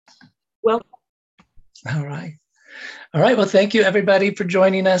Well, All right. All right. Well, thank you everybody for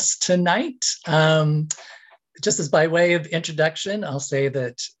joining us tonight. Just as by way of introduction, I'll say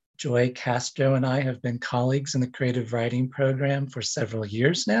that Joy Castro and I have been colleagues in the creative writing program for several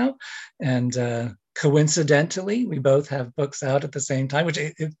years now. And coincidentally, we both have books out at the same time,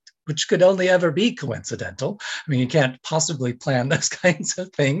 which could only ever be coincidental. I mean, you can't possibly plan those kinds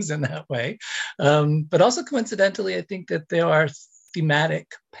of things in that way. But also coincidentally, I think that there are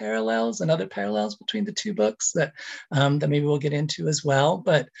thematic parallels and other parallels between the two books that maybe we'll get into as well.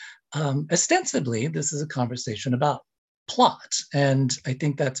 But ostensibly, this is a conversation about plot. And I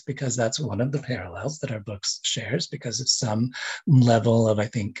think that's because that's one of the parallels that our books shares because of some level of, I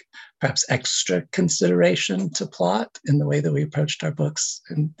think, perhaps extra consideration to plot in the way that we approached our books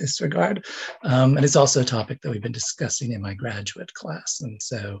in this regard. And it's also a topic that we've been discussing in my graduate class. And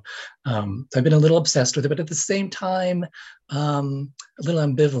so I've been a little obsessed with it, but at the same time, a little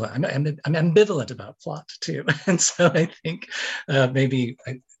ambivalent. I'm ambivalent about plot too. And so I think maybe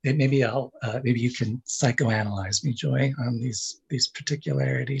maybe you can psychoanalyze me, Joy, on these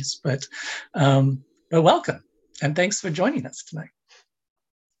particularities. But welcome and thanks for joining us tonight.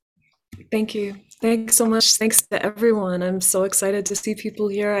 thank you. Thanks so much. Thanks to everyone. I'm so excited to see people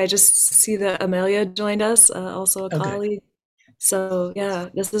here. I just see that Amelia joined us, also a Oh, good. colleague. So, yeah,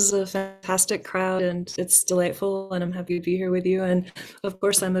 this is a fantastic crowd and it's delightful, and I'm happy to be here with you. And of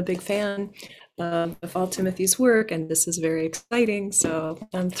course, I'm a big fan of all Timothy's work, and this is very exciting. So,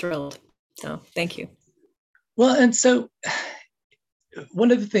 I'm thrilled. So, thank you. Well, and so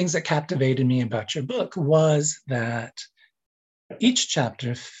one of the things that captivated me about your book was that each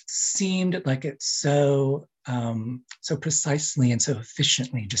chapter seemed like it so precisely and so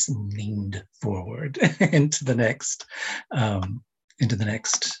efficiently just leaned forward into the next um, into the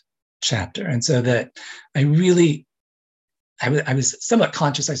next chapter, and so that I really I was somewhat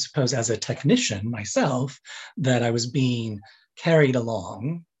conscious, I suppose, as a technician myself, that I was being carried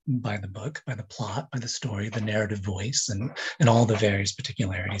along by the book, by the plot, by the story, the narrative voice, and all the various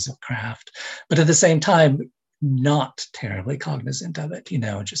particularities of craft. But at the same time, not terribly cognizant of it,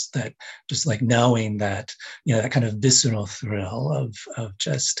 just like knowing that, that kind of visceral thrill of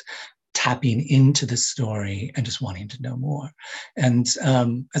just tapping into the story and just wanting to know more. And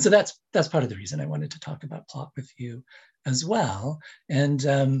so that's part of the reason I wanted to talk about plot with you as well. But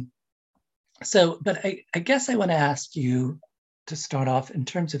I guess I want to ask you to start off in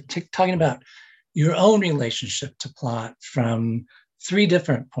terms of talking about your own relationship to plot from three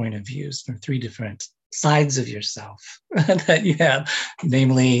different point of views, from three different sides of yourself that you have,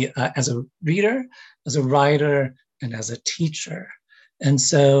 namely as a reader, as a writer, and as a teacher. And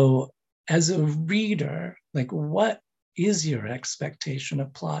so, as a reader, like, what is your expectation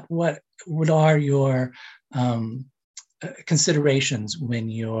of plot? What are your considerations when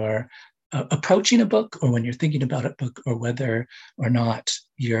you're approaching a book, or when you're thinking about a book, or whether or not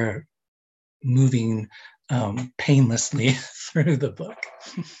you're moving painlessly through the book?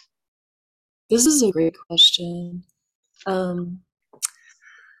 This is a great question. Um,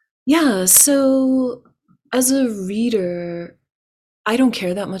 yeah, so as a reader, I don't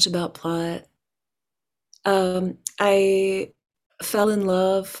care that much about plot. I fell in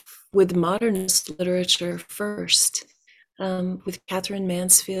love with modernist literature first, with Catherine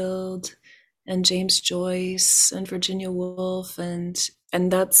Mansfield and James Joyce and Virginia Woolf, and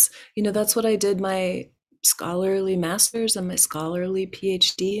that's what I did my scholarly master's and my scholarly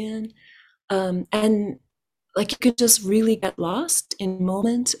PhD in. And like you could just really get lost in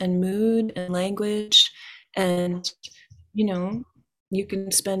moment and mood and language, and you know you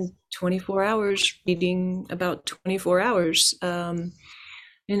can spend 24 hours reading about 24 hours. And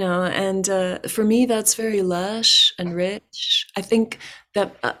for me that's very lush and rich. I think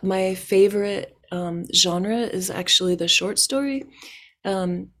that my favorite genre is actually the short story,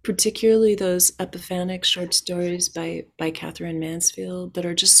 particularly those epiphanic short stories by Catherine Mansfield that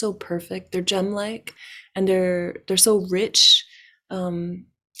are just so perfect. They're gem-like, and they're so rich, um,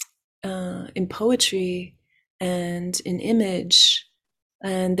 in poetry and in image,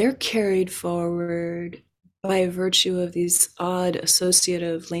 and they're carried forward by virtue of these odd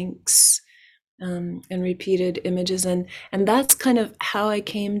associative links, and repeated images, and that's kind of how I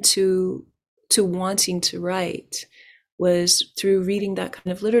came to wanting to write, was through reading that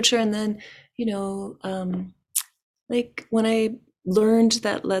kind of literature. And then, like when I learned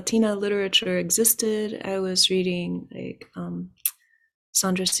that Latina literature existed, I was reading like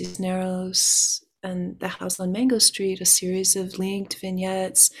Sandra Cisneros and The House on Mango Street, a series of linked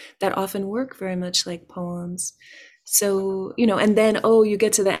vignettes that often work very much like poems. So, and then, oh, you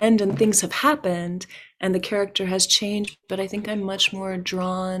get to the end and things have happened and the character has changed, but I think I'm much more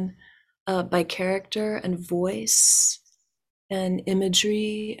drawn by character and voice and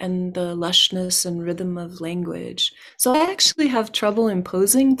imagery and the lushness and rhythm of language. So I actually have trouble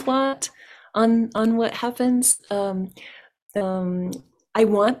imposing plot on what happens. Um, I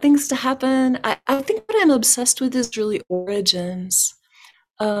want things to happen. I think what I'm obsessed with is really origins.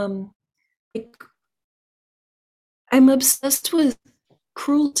 Um, like, I'm obsessed with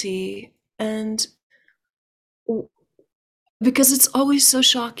cruelty and because it's always so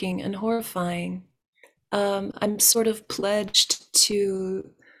shocking and horrifying. I'm sort of pledged to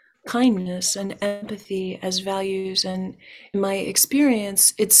kindness and empathy as values. And in my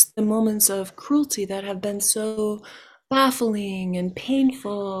experience, it's the moments of cruelty that have been so baffling and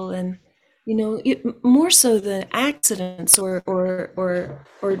painful and more so than accidents or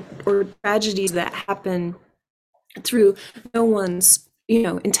tragedies that happen through no one's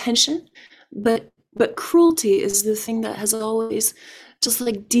intention, but cruelty is the thing that has always just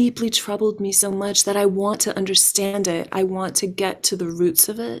like deeply troubled me so much that I want to understand it. I want to get to the roots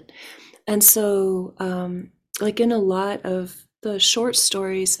of it. And so like in a lot of the short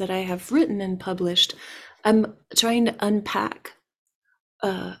stories that I have written and published, I'm trying to unpack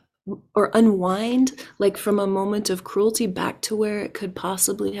uh, or unwind like from a moment of cruelty back to where it could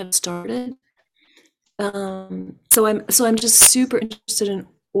possibly have started. So I'm just super interested in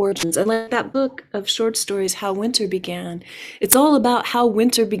origins. And like that book of short stories, How Winter Began, it's all about how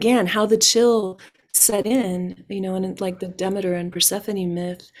winter began, how the chill set in, and like the Demeter and Persephone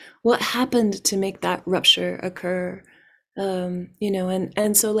myth, what happened to make that rupture occur. And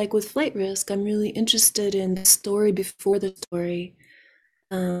so like with Flight Risk, I'm really interested in the story before the story.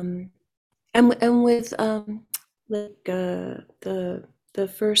 Um, and with like the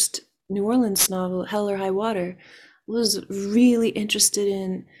first New Orleans novel, Hell or High Water, was really interested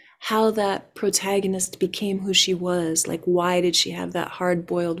in how that protagonist became who she was. Like, why did she have that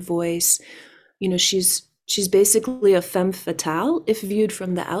hard-boiled voice? She's basically a femme fatale if viewed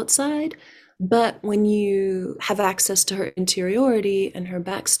from the outside, but when you have access to her interiority and her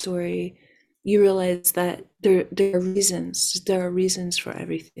backstory, you realize that there are reasons. There are reasons for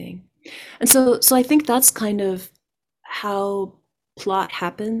everything. And so I think that's kind of how plot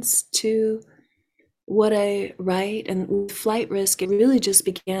happens to what I write. And with Flight Risk, it really just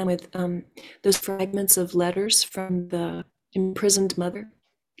began with those fragments of letters from the imprisoned mother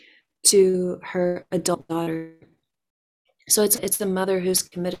to her adult daughter. So it's a mother who's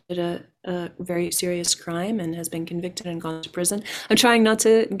committed a very serious crime and has been convicted and gone to prison. I'm trying not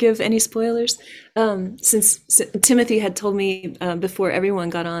to give any spoilers, since Timothy had told me before everyone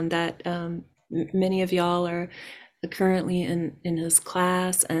got on that many of y'all are currently in his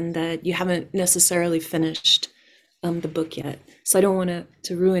class and that you haven't necessarily finished the book yet. So I don't want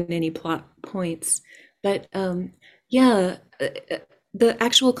to ruin any plot points. But yeah, the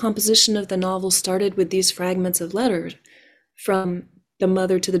actual composition of the novel started with these fragments of letters from the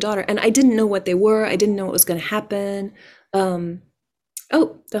mother to the daughter. And I didn't know what they were. I didn't know what was going to happen. Um,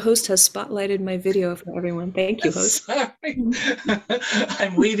 oh, the host has spotlighted my video for everyone. Thank you, host. Sorry.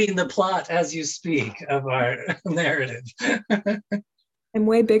 I'm weaving the plot as you speak of our narrative. I'm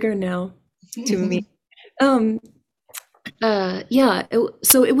way bigger now to me. Um, yeah,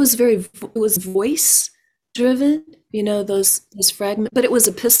 so it was it was voice driven, those fragments, but it was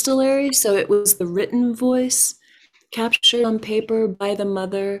epistolary, so it was the written voice captured on paper by the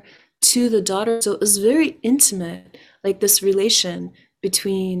mother to the daughter. So it was very intimate, like this relation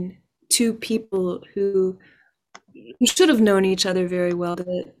between two people who should have known each other very well, but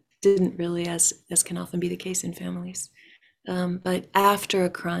didn't really, as can often be the case in families. But after a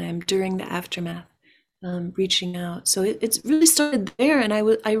crime, during the aftermath, reaching out. So it's really started there, and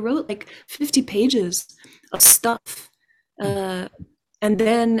I wrote like 50 pages of stuff. Uh, and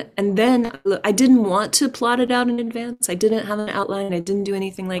then I didn't want to plot it out in advance. I didn't have an outline. I didn't do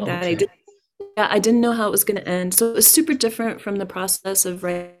anything like that. Okay. Yeah, I didn't know how it was going to end. So it was super different from the process of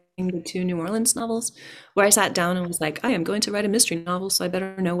writing the two New Orleans novels, where I sat down and was like, I am going to write a mystery novel, so I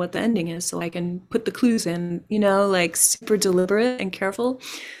better know what the ending is so I can put the clues in, like super deliberate and careful,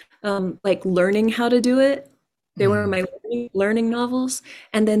 like learning how to do it. They were my learning novels.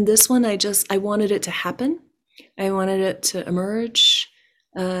 And then this one, I wanted it to happen. I wanted it to emerge,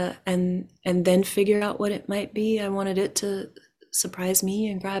 and then figure out what it might be. I wanted it to surprise me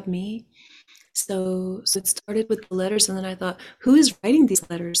and grab me. So it started with the letters, and then I thought, who is writing these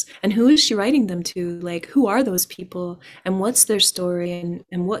letters, and who is she writing them to? Like, who are those people, and what's their story,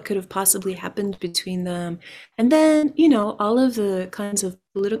 and what could have possibly happened between them? And then, all of the kinds of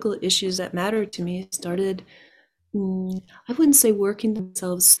political issues that mattered to me started I wouldn't say working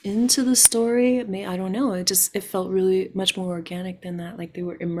themselves into the story. I don't know. It felt really much more organic than that. Like they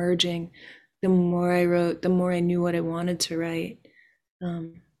were emerging. The more I wrote, the more I knew what I wanted to write.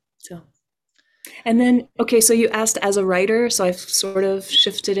 Um, so, and then okay, so you asked as a writer, so I've sort of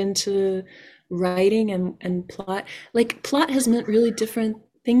shifted into writing and plot. Like plot has meant really different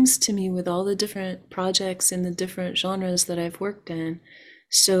things to me with all the different projects and the different genres that I've worked in.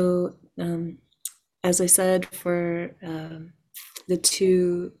 So, as I said, for the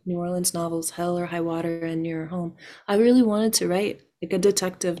two New Orleans novels, Hell or High Water and Nearer Home, I really wanted to write like a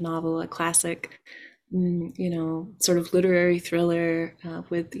detective novel, a classic, sort of literary thriller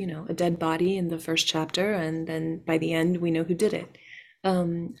with, a dead body in the first chapter, and then by the end, we know who did it.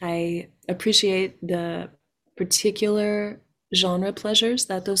 I appreciate the particular genre pleasures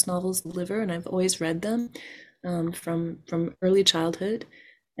that those novels deliver, and I've always read them from early childhood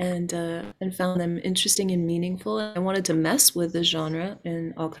and found them interesting and meaningful. I wanted to mess with the genre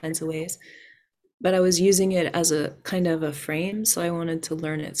in all kinds of ways, but I was using it as a kind of a frame, so I wanted to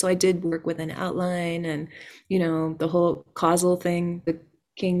learn it. So I did work with an outline and, the whole causal thing, the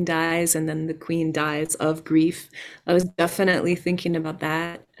king dies and then the queen dies of grief. I was definitely thinking about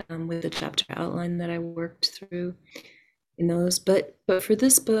that with the chapter outline that I worked through in those. But for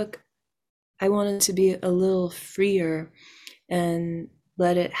this book, I wanted to be a little freer and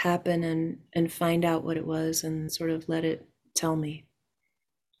let it happen and find out what it was and sort of let it tell me.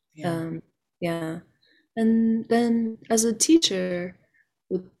 Yeah. Yeah. And then as a teacher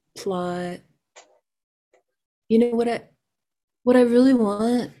with plot, you know what I really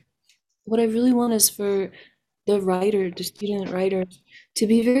want, what I really want is for the writer, the student writer, to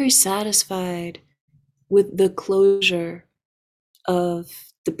be very satisfied with the closure of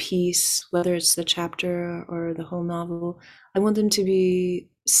the piece, whether it's the chapter or the whole novel. I want them to be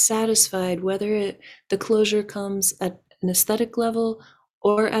satisfied whether the closure comes at an aesthetic level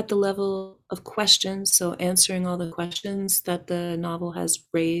or at the level of questions, so answering all the questions that the novel has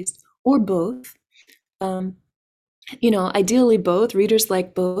raised, or both. Um, Ideally both. Readers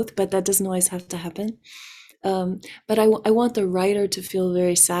like both, but that doesn't always have to happen. But I want the writer to feel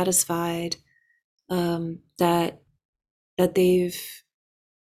very satisfied that they've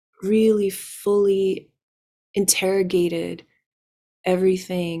really fully interrogated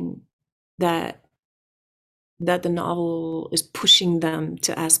everything that the novel is pushing them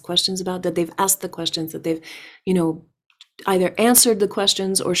to ask questions about, that they've asked the questions, that they've, you know, either answered the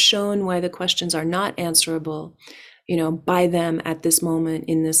questions or shown why the questions are not answerable, by them at this moment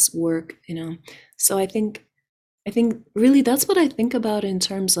in this work. So I think really that's what I think about in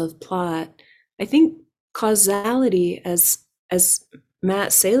terms of plot. I think causality, as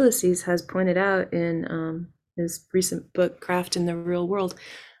Matt Salises has pointed out in his recent book Craft in the Real World,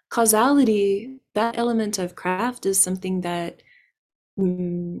 causality, that element of craft, is something that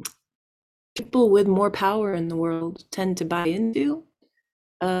mm, people with more power in the world tend to buy into.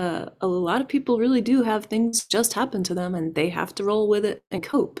 A lot of people really do have things just happen to them, and they have to roll with it and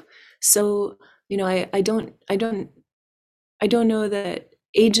cope. So, I don't know that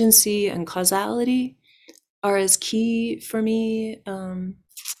agency and causality are as key for me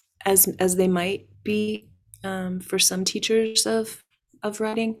as they might be for some teachers of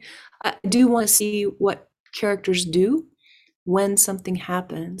writing. I do want to see what characters do when something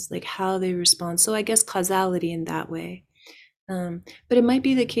happens, like how they respond. So I guess causality in that way. But it might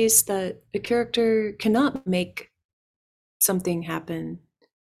be the case that a character cannot make something happen,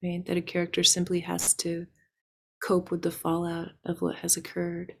 right? That a character simply has to cope with the fallout of what has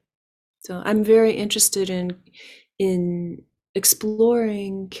occurred. So I'm very interested in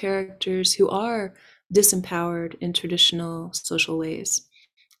exploring characters who are disempowered in traditional social ways,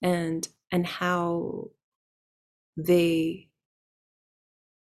 and how they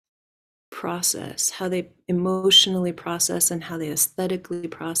process, how they emotionally process, and how they aesthetically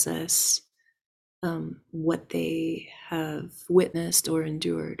process what they have witnessed or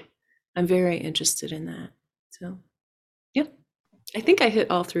endured. I'm very interested in that. So, yeah, I think I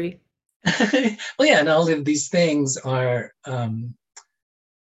hit all three. Well, yeah, and all of these things are, I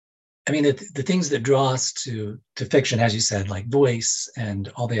mean, the things that draw us to fiction, as you said, like voice and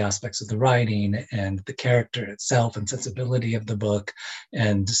all the aspects of the writing and the character itself and sensibility of the book,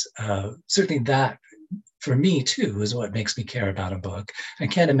 and certainly that for me too is what makes me care about a book. I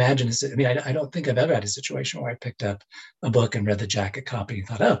can't imagine. I mean, I don't think I've ever had a situation where I picked up a book and read the jacket copy and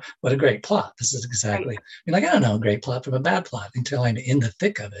thought, oh, what a great plot. This is Right. exactly. I mean, like I don't know a great plot from a bad plot until I'm in the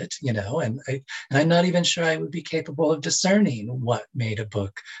thick of it, and I'm not even sure I would be capable of discerning what made a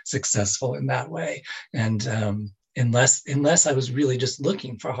book successful in that way. And unless I was really just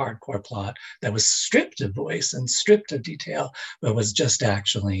looking for hardcore plot that was stripped of voice and stripped of detail, but was just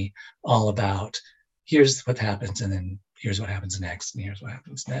actually all about here's what happens and then here's what happens next and here's what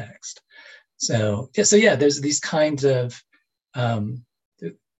happens next. So yeah, there's these kinds of um,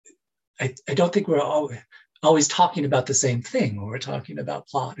 I don't think we're always talking about the same thing when we're talking about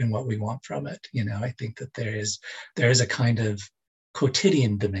plot and what we want from it. I think that there is a kind of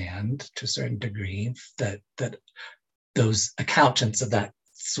quotidian demand to a certain degree that those accountants of that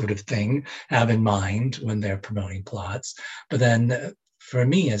sort of thing have in mind when they're promoting plots. But then for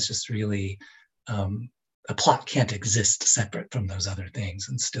me, it's just really a plot can't exist separate from those other things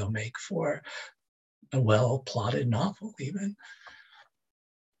and still make for a well-plotted novel, even.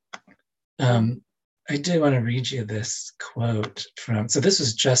 I do want to read you this quote so this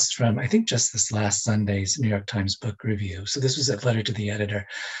was just from, I think, just this last Sunday's New York Times book review. So this was a letter to the editor.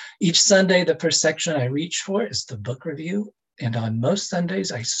 Each Sunday, the first section I reach for is the book review. And on most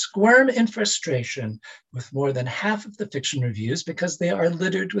Sundays, I squirm in frustration with more than half of the fiction reviews because they are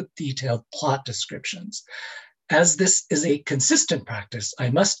littered with detailed plot descriptions. As this is a consistent practice,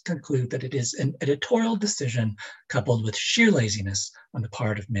 I must conclude that it is an editorial decision coupled with sheer laziness on the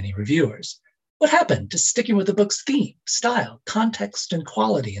part of many reviewers. What happened to sticking with the book's theme, style, context, and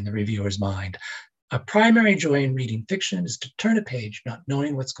quality in the reviewer's mind? A primary joy in reading fiction is to turn a page not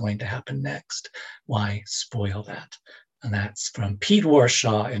knowing what's going to happen next. Why spoil that? And that's from Pete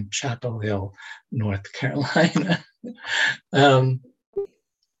Warshaw in Chapel Hill, North Carolina. Hi,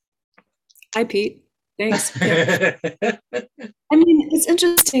 Pete. Thanks. Yeah. I mean, it's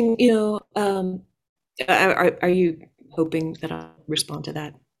interesting, are you hoping that I'll respond to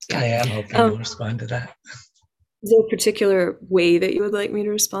that? I Yeah. am hoping you'll respond to that. Is there a particular way that you would like me to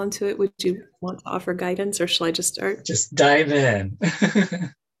respond to it? Would you want to offer guidance or shall I just start? Just dive in.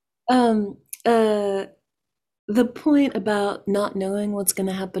 Um, uh, the point about not knowing what's going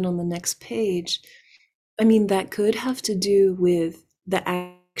to happen on the next page, I mean, that could have to do with the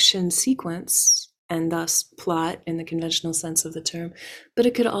action sequence and thus plot in the conventional sense of the term, but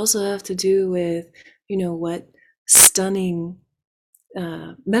it could also have to do with, what stunning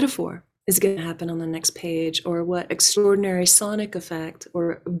metaphor is going to happen on the next page, or what extraordinary sonic effect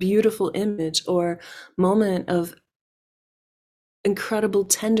or beautiful image or moment of incredible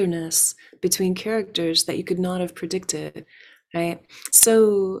tenderness between characters that you could not have predicted, right?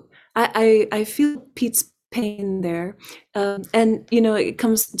 So I feel Pete's pain there, and it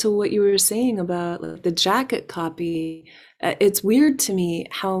comes to what you were saying about like, the jacket copy. It's weird to me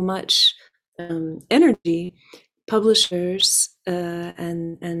how much energy publishers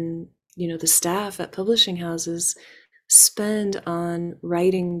and the staff at publishing houses spend on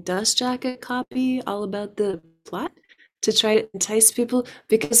writing dust jacket copy all about the plot to try to entice people,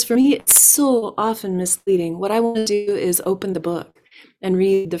 because for me it's so often misleading. What I want to do is open the book and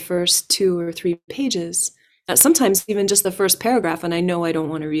read the first 2 or 3 pages, sometimes even just the first paragraph, and I know I don't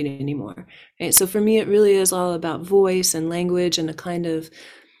want to read it anymore, right? So for me it really is all about voice and language and a kind of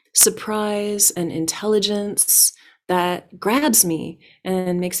surprise and intelligence that grabs me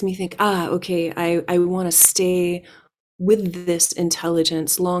and makes me think, okay, I want to stay with this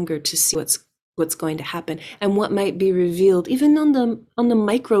intelligence longer to see what's going to happen and what might be revealed even on the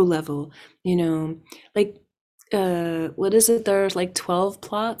micro level, like what is it, there's like 12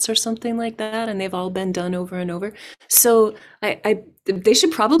 plots or something like that, and they've all been done over and over. So I they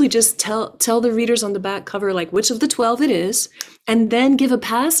should probably just tell the readers on the back cover like which of the 12 it is, and then give a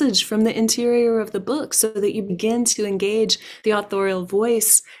passage from the interior of the book so that you begin to engage the authorial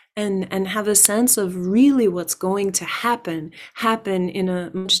voice and have a sense of really what's going to happen in a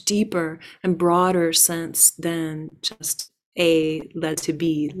much deeper and broader sense than just A led to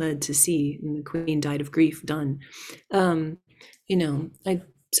B led to C and the queen died of grief, done. I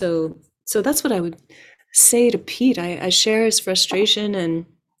so that's what I would say to Pete. I share his frustration, and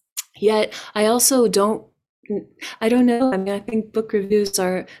yet I also I don't know. I mean, I think book reviews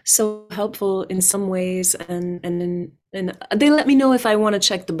are so helpful in some ways, and they let me know if I want to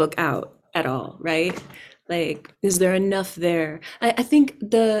check the book out at all, right? Like, is there enough there? I think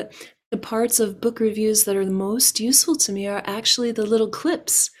the parts of book reviews that are the most useful to me are actually the little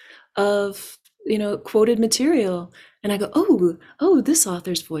clips of quoted material, and I go, oh, this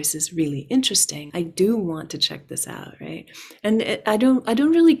author's voice is really interesting. I do want to check this out, right? And I don't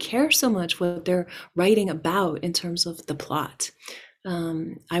really care so much what they're writing about in terms of the plot.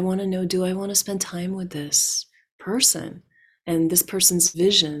 I want to know, do I want to spend time with this person and this person's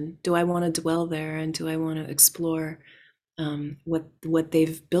vision? Do I want to dwell there, and do I want to explore what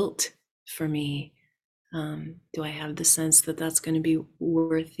they've built for me? Do I have the sense that that's going to be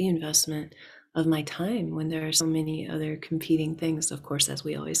worth the investment? of my time when there are so many other competing things, of course, as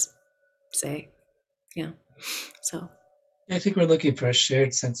we always say. Yeah. So, I think we're looking for a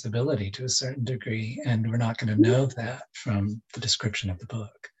shared sensibility to a certain degree, and we're not going to know that from the description of the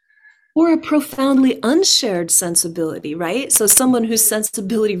book. or a profoundly unshared sensibility, right? So someone whose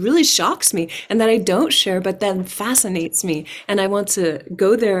sensibility really shocks me and that I don't share, but then fascinates me, and I want to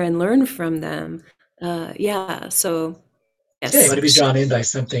go there and learn from them. Yeah. So Yeah, you want yes. to be drawn in by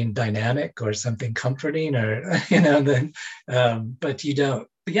something dynamic or something comforting, or then, but you don't.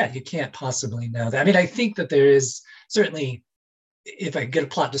 But yeah, you can't possibly know that. I mean, I think that there is certainly, if I get a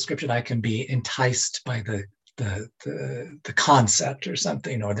plot description, I can be enticed by the concept or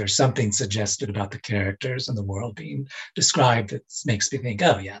something, or there's something suggested about the characters and the world being described that makes me think,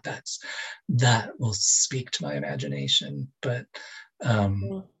 oh yeah, that will speak to my imagination.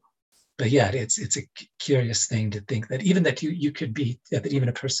 Um, but yeah, it's a curious thing to think that even that you could be that even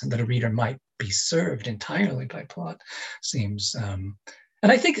a person that a reader might be served entirely by plot seems.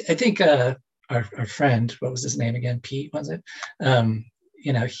 And I think our friend, what was his name again? Pete, was it?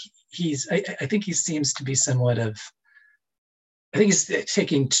 You know, I think he seems to be somewhat of. I think he's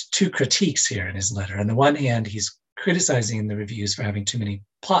taking two critiques here in his letter. On the one hand, he's criticizing the reviews for having too many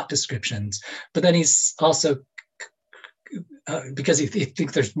plot descriptions, but then he's also because he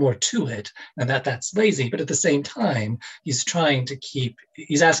thinks there's more to it and that's lazy. But at the same time, he's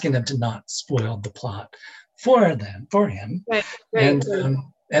asking them to not spoil the plot for him. Right, right, And right.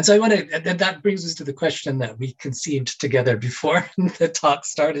 and so I want to, and that brings us to the question that we conceived together before the talk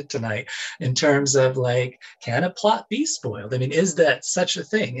started tonight, in terms of like, can a plot be spoiled? I mean, is that such a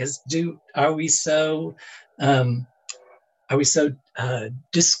thing? Are we so um,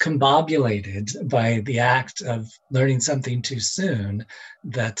 discombobulated by the act of learning something too soon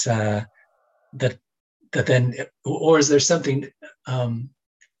that that that then, or is there something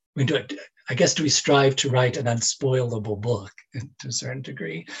we do it? I guess, do we strive to write an unspoilable book to a certain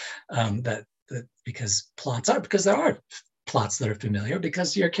degree? That because there are plots that are familiar,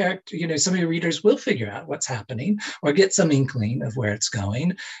 because your character, some of your readers will figure out what's happening or get some inkling of where it's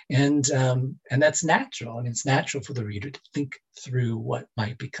going, and that's natural. I mean, it's natural for the reader to think through what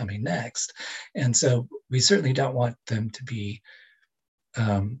might be coming next, and so we certainly don't want them to be.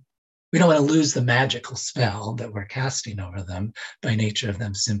 We don't want to lose the magical spell that we're casting over them by nature of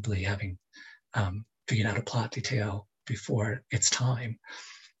them simply having figured out a plot detail before it's time.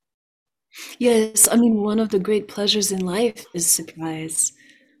 Yes, I mean, one of the great pleasures in life is surprise,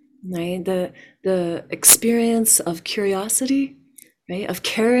 right? The experience of curiosity, right? Of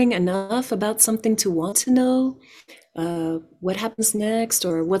caring enough about something to want to know what happens next,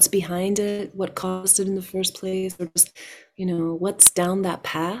 or what's behind it, what caused it in the first place, or just, what's down that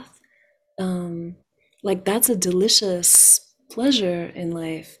path. Um, like that's a delicious pleasure in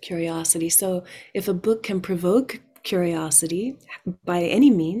life, curiosity. So if a book can provoke curiosity by any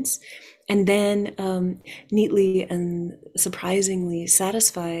means, and then neatly and surprisingly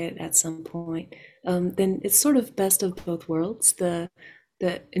satisfy it at some point, then it's sort of best of both worlds. The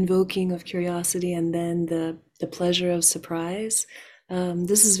invoking of curiosity and then the pleasure of surprise.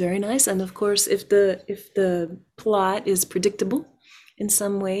 This is very nice. And of course, if the plot is predictable in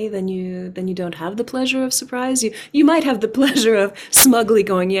some way, then you don't have the pleasure of surprise. You might have the pleasure of smugly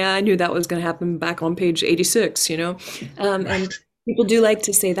going, yeah, I knew that was going to happen back on page 86, and Right. people do like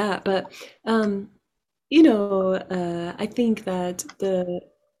to say that, but um, I think that the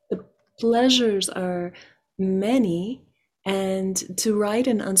pleasures are many, and to write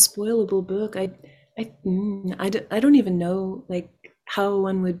an unspoilable book, I don't even know like how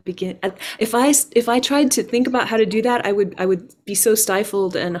one would begin. If I tried to think about how to do that, I would be so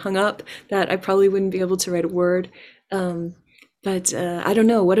stifled and hung up that I probably wouldn't be able to write a word. Um, but I don't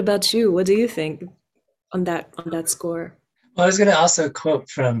know. What about you? What do you think on that score? Well, I was going to also quote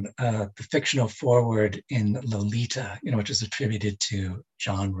from the fictional foreword in Lolita, which is attributed to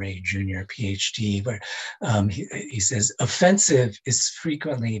John Ray Jr., PhD, where he says, offensive is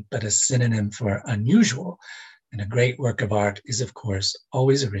frequently but a synonym for unusual. And a great work of art is, of course,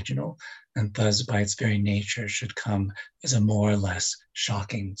 always original, and thus, by its very nature, should come as a more or less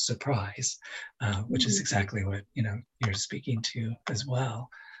shocking surprise, which is exactly what you're speaking to as well.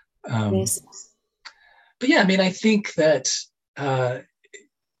 Um, Yes. but yeah, I mean, I think that uh,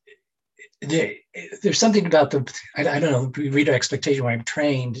 there, there's something about I don't know, reader expectation where I'm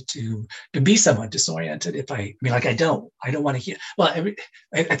trained to be somewhat disoriented if I mean, like, I don't want to hear, well,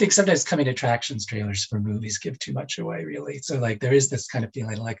 I think sometimes coming attractions trailers for movies give too much away, really. So like there is this kind of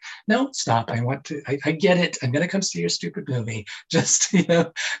feeling like, no, stop, I get it, I'm going to come see your stupid movie, just you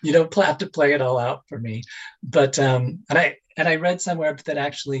don't have to play it all out for me. But and I read somewhere that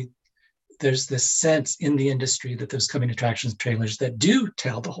actually there's this sense in the industry that those coming attractions trailers that do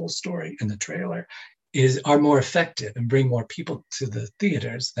tell the whole story in the trailer are more effective and bring more people to the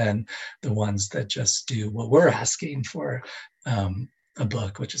theaters than the ones that just do what we're asking for a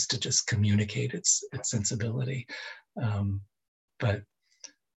book, which is to just communicate its sensibility. But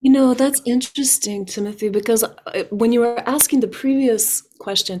That's interesting, Timothy, because when you were asking the previous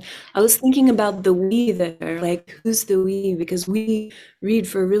question, I was thinking about the we there, like who's the we? Because we read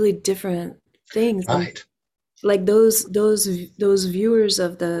for really different things, and right, like those viewers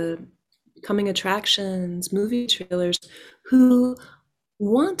of the coming attractions, movie trailers, who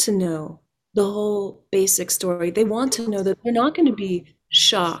want to know the whole basic story. They want to know that they're not going to be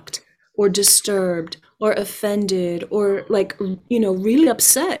shocked or disturbed or offended or like really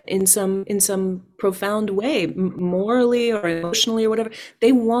upset in some profound way, morally or emotionally or whatever.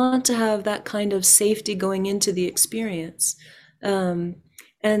 They want to have that kind of safety going into the experience. Um,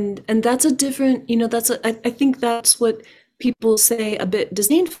 and that's a different, I think that's what people say a bit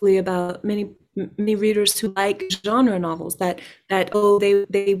disdainfully about many readers who like genre novels, that oh,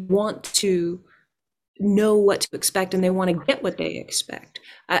 they want to know what to expect and they want to get what they expect.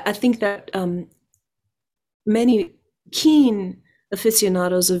 I think that many keen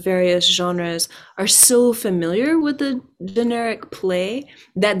aficionados of various genres are so familiar with the generic play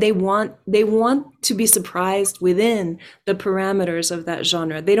that they want to be surprised within the parameters of that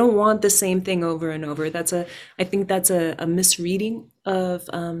genre. They don't want the same thing over and over. I think that's a misreading of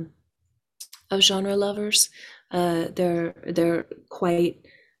genre lovers. They're quite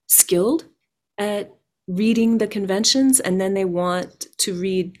skilled at reading the conventions, and then they want to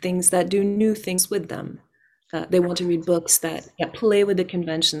read things that do new things with them. They want to read books that play with the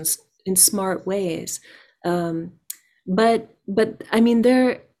conventions in smart ways. Um, but I mean,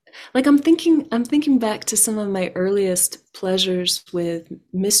 they're like I'm thinking back to some of my earliest pleasures with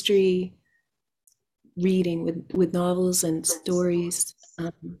mystery reading, with novels and stories.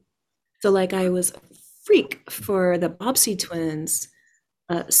 So like I was a freak for the Bobbsey twins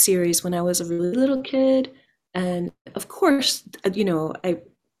series when I was a really little kid. And of course, I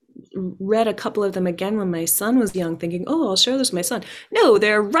read a couple of them again when my son was young, thinking, oh, I'll share this with my son. No,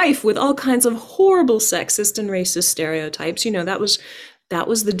 they're rife with all kinds of horrible sexist and racist stereotypes. That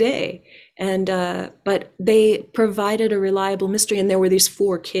was the day. And but they provided a reliable mystery, and there were these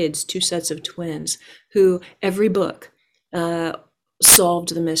four kids, two sets of twins, who every book uh,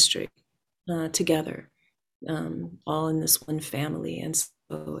 solved the mystery together, all in this one family. And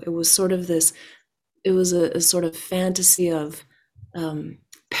so it was sort of this, it was a sort of fantasy of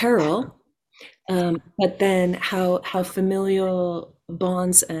peril, but then how familial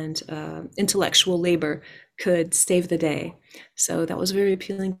bonds and intellectual labor could save the day. So that was very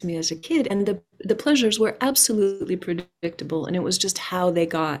appealing to me as a kid. And the pleasures were absolutely predictable, and it was just how they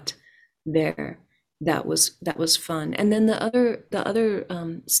got there that was fun. And then the other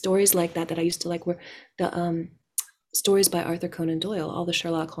stories like that I used to like were the stories by Arthur Conan Doyle, all the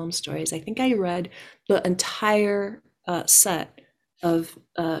Sherlock Holmes stories. I think I read the entire set of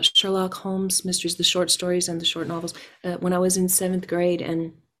Sherlock Holmes mysteries, the short stories and the short novels, when I was in seventh grade,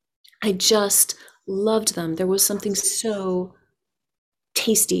 and I just loved them. There was something so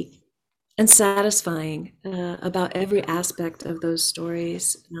tasty and satisfying about every aspect of those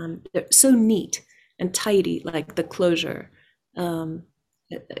stories. They're so neat and tidy, like the closure. Um,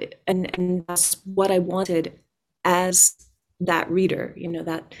 and that's what I wanted as that reader,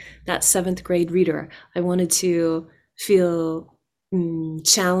 that seventh grade reader. I wanted to feel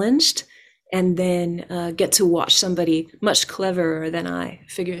challenged, and then get to watch somebody much cleverer than I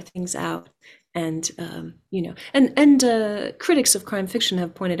figure things out. And critics of crime fiction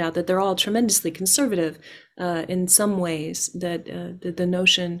have pointed out that they're all tremendously conservative in some ways. That the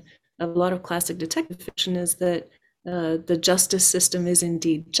notion of a lot of classic detective fiction is that the justice system is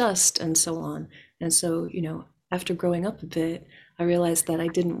indeed just, and so on. And so, after growing up a bit, I realized that I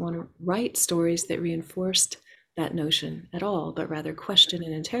didn't want to write stories that reinforced that notion at all, but rather questioned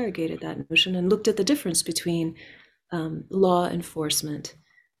and interrogated that notion and looked at the difference between law enforcement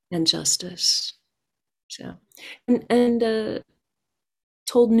and justice. So, and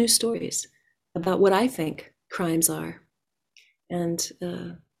told new stories about what I think crimes are, and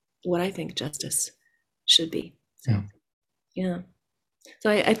what I think justice should be. yeah. So, yeah. So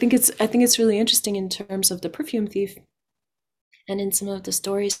I think it's really interesting in terms of the Perfume Thief, and in some of the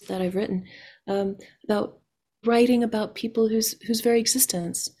stories that I've written, about writing about people whose very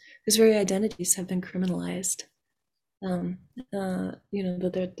existence, whose very identities have been criminalized. Um,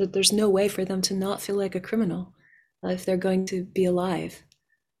 that there's no way for them to not feel like a criminal if they're going to be alive.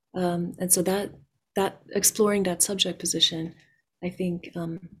 And so that exploring that subject position, I think,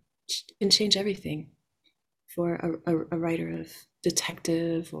 can change everything for a writer of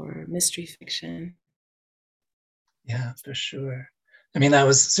detective or mystery fiction. Yeah, for sure. I mean, that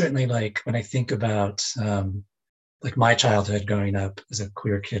was certainly like when I think about like my childhood growing up as a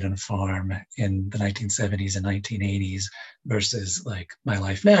queer kid on a farm in the 1970s and 1980s versus like my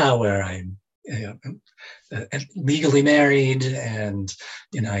life now where I'm legally married and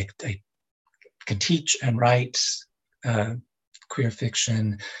I can teach and write uh, queer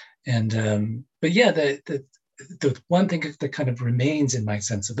fiction and but yeah the one thing that kind of remains in my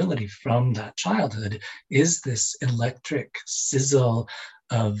sensibility from that childhood is this electric sizzle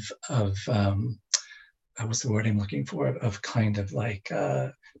of of what's the word I'm looking for of kind of like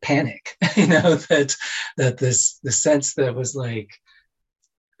panic, that this the sense that was like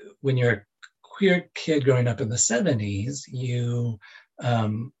when you're a queer kid growing up in the 70s,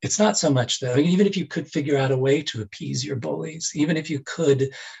 it's not so much that, I mean, even if you could figure out a way to appease your bullies, even if you could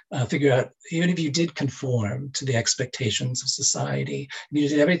figure out, even if you did conform to the expectations of society, and you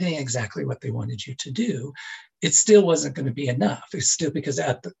did everything exactly what they wanted you to do, it still wasn't going to be enough. It's still because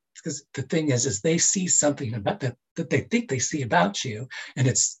the thing is they see something about that they think they see about you, and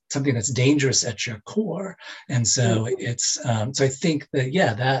it's something that's dangerous at your core. And so so I think that,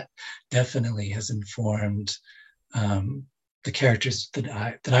 yeah, that definitely has informed the characters that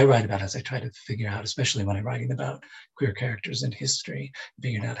I write about as I try to figure out, especially when I'm writing about queer characters in history,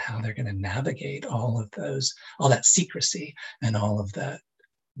 figuring out how they're going to navigate all that secrecy and all of that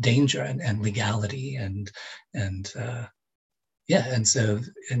danger and legality and yeah, and so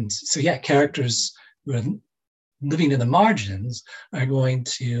yeah, characters who are living in the margins are going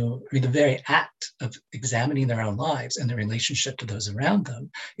to, I mean, the very act of examining their own lives and their relationship to those around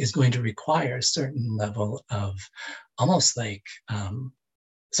them is going to require a certain level of almost like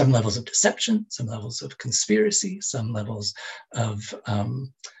some levels of deception, some levels of conspiracy, some levels of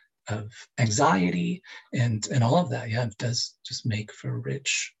of anxiety, and all of that. Yeah, it does just make for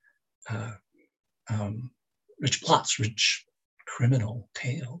uh, rich plots, rich criminal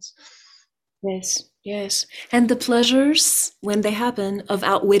tales. Yes, yes. And the pleasures, when they happen, of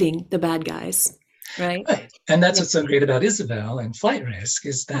outwitting the bad guys, right? Right. And that's Yeah. what's so great about Isabel and Flight Risk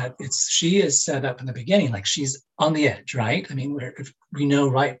is that she is set up in the beginning like she's on the edge, right? I mean, we know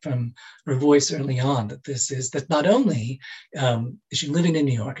right from her voice early on that that not only is she living in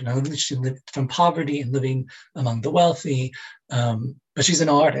New York, and not only she lived from poverty and living among the wealthy, but she's an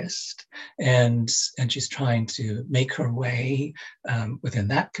artist, and she's trying to make her way within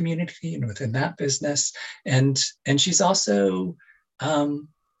that community and within that business, and she's also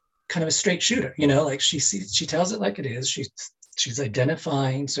kind of a straight shooter, like she tells it like it is. She's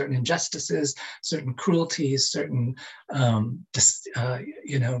identifying certain injustices, certain cruelties, certain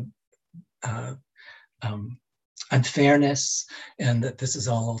you know uh, um, unfairness, and that this is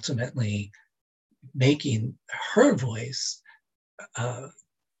all ultimately making her voice uh,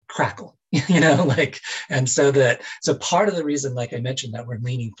 crackle, like, and so part of the reason, like I mentioned, that we're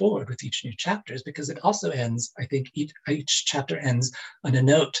leaning forward with each new chapter is because it also ends, I think each chapter ends on a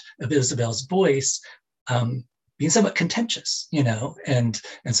note of Isabel's voice being somewhat contentious, and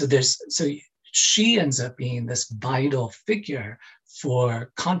so she ends up being this vital figure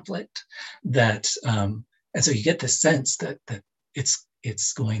for conflict and so you get the sense that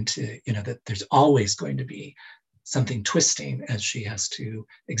it's going to, that there's always going to be something twisting as she has to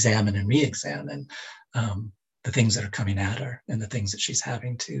examine and re-examine the things that are coming at her and the things that she's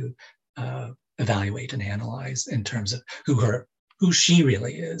having to evaluate and analyze in terms of who she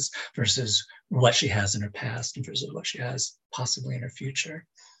really is versus what she has in her past and versus what she has possibly in her future.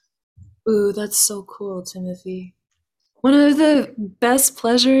 Ooh, that's so cool, Timothy. One of the best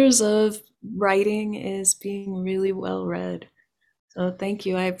pleasures of writing is being really well read. So thank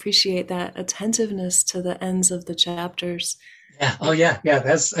you. I appreciate that attentiveness to the ends of the chapters. Yeah. Oh, yeah. Yeah.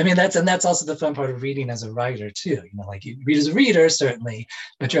 That's also the fun part of reading as a writer too. Like you read as a reader, certainly,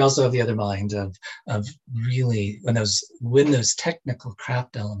 but you also have the other mind of really when those technical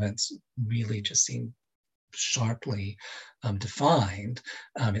craft elements really just seem sharply defined.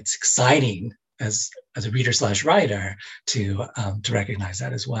 It's exciting as a reader slash writer to recognize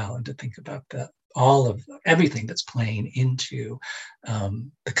that as well and to think about all of everything that's playing into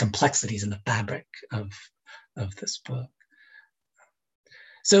the complexities and the fabric of this book.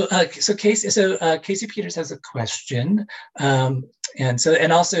 Casey Peters has a question,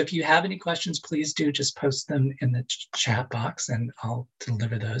 and also if you have any questions, please do just post them in the chat box, and I'll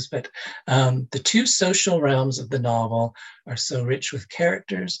deliver those. But the two social realms of the novel are so rich with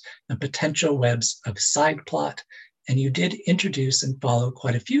characters and potential webs of side plot, and you did introduce and follow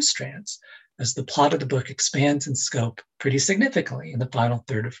quite a few strands. as the plot of the book expands in scope pretty significantly in the final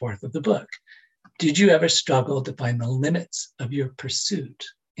third or fourth of the book. Did you ever struggle to find the limits of your pursuit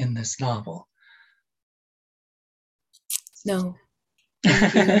in this novel? No,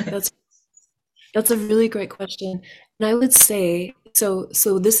 thank you. That's a really great question. And I would say, so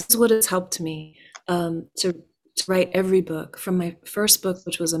this is what has helped me to write every book, from my first book,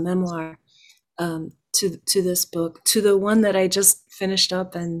 which was a memoir, to this book, to the one that I just finished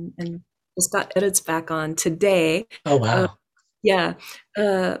up and just got edits back on today. Oh, Uh, wow. yeah.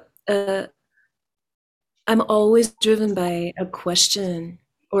 Uh, uh, I'm always driven by a question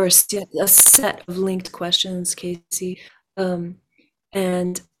or a set of linked questions, Casey. Um,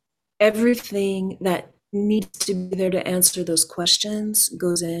 and everything that needs to be there to answer those questions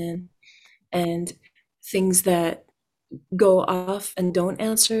goes in, and things that go off and don't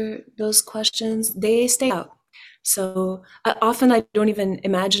answer those questions, they stay out. So often I don't even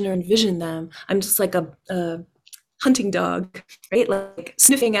imagine or envision them. I'm just like a hunting dog, right? Like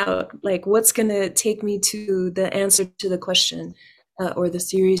sniffing out, like what's going to take me to the answer to the question, or the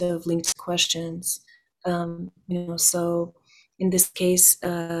series of linked questions. So in this case,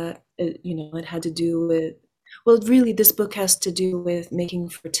 it had to do with, well, really, this book has to do with making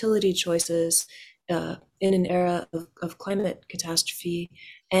fertility choices in an era of climate catastrophe,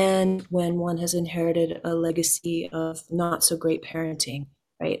 and when one has inherited a legacy of not so great parenting,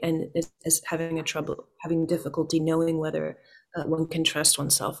 right? And is having difficulty knowing whether one can trust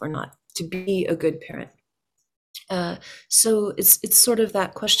oneself or not to be a good parent. Uh, so it's sort of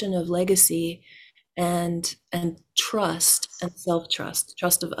that question of legacy and trust and self-trust,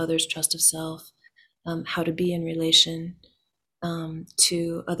 trust of others, trust of self, how to be in relation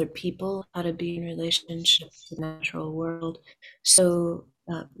to other people, how to be in relationship to the natural world. So,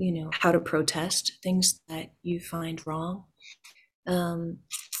 how to protest things that you find wrong, um,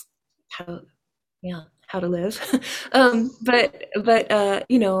 how, yeah, how to live. But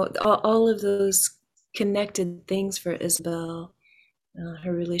all of those connected things for Isabel,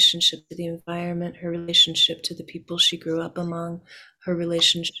 her relationship to the environment, her relationship to the people she grew up among, her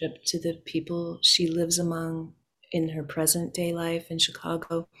relationship to the people she lives among in her present day life in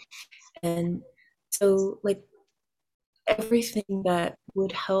Chicago. And so, like, everything that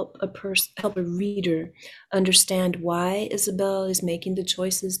would help a reader understand why Isabel is making the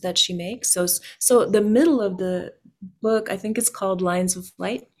choices that she makes. So the middle of the book, I think it's called Lines of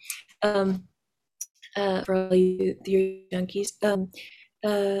Flight. Um, for all you theory junkies,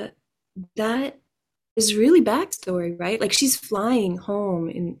 uh, that is really backstory, right? Like, she's flying home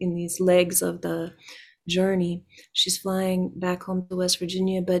in these legs of the journey. She's flying back home to West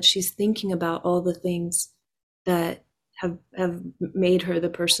Virginia, but she's thinking about all the things that have made her the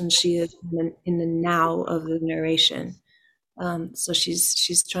person she is in the now of the narration. So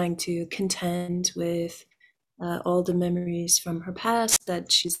she's trying to contend with all the memories from her past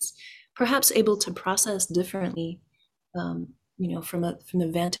that she's perhaps able to process differently, from the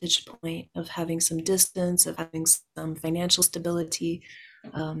vantage point of having some distance, of having some financial stability,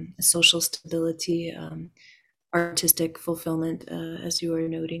 social stability, artistic fulfillment, as you were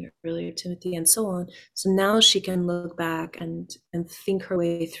noting earlier, Timothy, and so on. So now she can look back and think her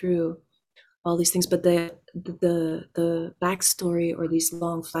way through all these things. But the backstory, or these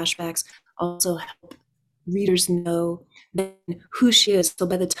long flashbacks, also help readers know then who she is. So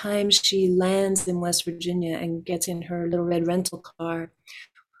by the time she lands in West Virginia and gets in her little red rental car,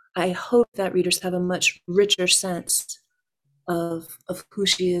 I hope that readers have a much richer sense of who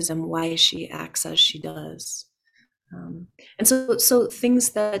she is and why she acts as she does. And so things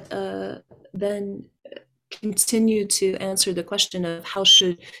that then continue to answer the question of how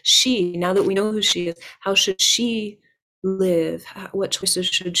should she, now that we know who she is, how should she live? What choices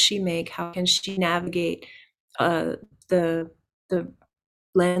should she make? How can she navigate uh, the the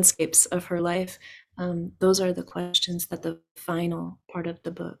landscapes of her life? Those are the questions that the final part of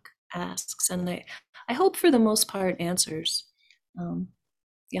the book asks, and I hope for the most part answers. Um,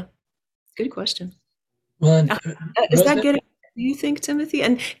 yeah, good question. Well, and Is that Rosemary, getting, do you think, Timothy?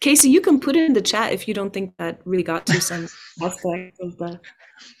 And Casey, you can put it in the chat if you don't think that really got to some aspect of the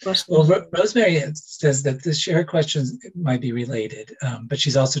well, question. Rosemary says that her questions might be related, but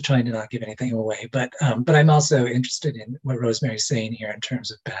she's also trying to not give anything away. But I'm also interested in what Rosemary's saying here in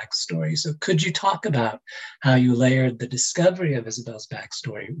terms of backstory. So could you talk about how you layered the discovery of Isabel's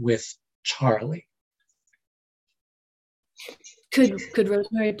backstory with Charlie? Could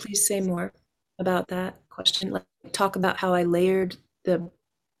Rosemary please say more about that question? Like, talk about how I layered the,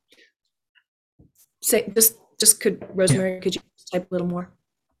 say, just could Yeah, Rosemary, could you type a little more?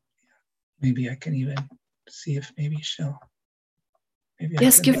 maybe I can even see if maybe she'll. Maybe I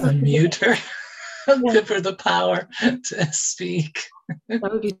Yes, can give her. unmute her. Yeah, Give her the power to speak. that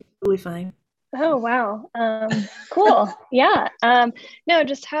would be totally fine. Oh, wow. Cool. Yeah. No,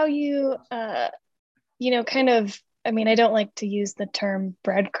 just how you, kind of, I mean, I don't like to use the term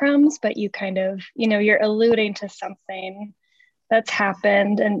breadcrumbs, but you kind of, you're alluding to something that's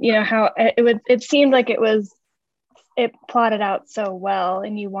happened, and how it seemed like it plotted out so well,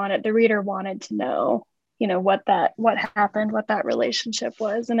 and the reader wanted to know, what happened, what that relationship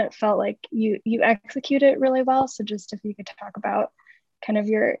was, and it felt like you execute it really well. So just if you could talk about kind of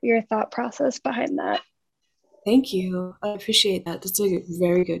your thought process behind that. Thank you. I appreciate that. That's a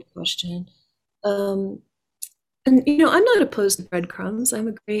very good question. Um, and I'm not opposed to breadcrumbs. I'm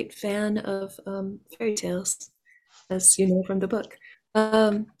a great fan of fairy tales, as you know from the book.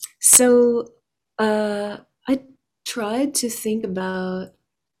 Um, so I tried to think about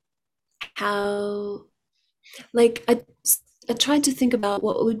how, like, I tried to think about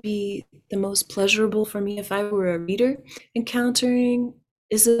what would be the most pleasurable for me if I were a reader encountering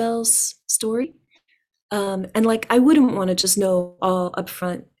Isabel's story. And like, I wouldn't want to just know all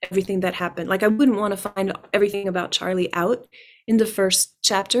upfront everything that happened. Like, I wouldn't want to find everything about Charlie out in the first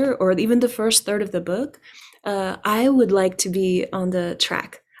chapter or even the first third of the book. I would like to be on the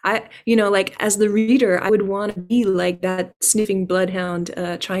track. Like, as the reader, I would want to be like that sniffing bloodhound,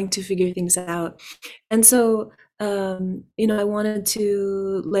 trying to figure things out. And so, I wanted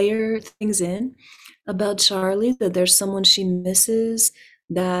to layer things in about Charlie, that there's someone she misses,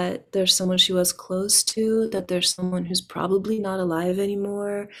 that there's someone she was close to, that there's someone who's probably not alive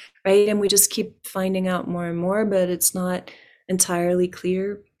anymore, right? And we just keep finding out more and more, but it's not entirely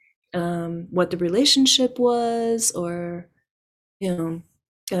clear what the relationship was, or, then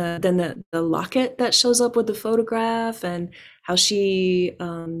the locket that shows up with the photograph, and how she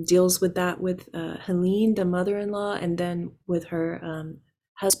deals with that with Helene, the mother-in-law, and then with her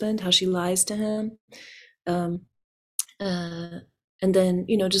husband, how she lies to him. Um, uh, and then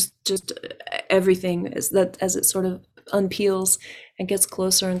just everything as it sort of unpeels and gets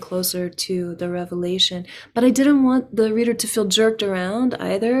closer and closer to the revelation. But I didn't want the reader to feel jerked around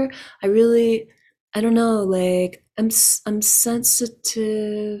either. I don't know, like, I'm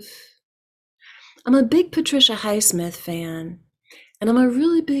sensitive. I'm a big Patricia Highsmith fan, and I'm a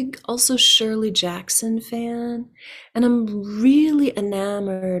really big also Shirley Jackson fan, and I'm really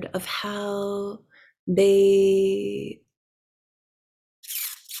enamored of they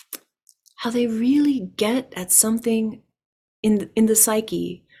how they really get at something in the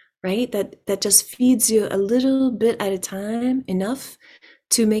psyche, right? That just feeds you a little bit at a time, enough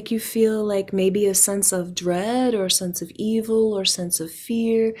to make you feel like maybe a sense of dread or sense of evil or sense of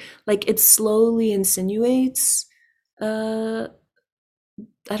fear. Like, it slowly insinuates, uh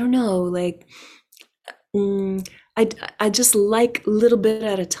I don't know, like, mm, I I just like a little bit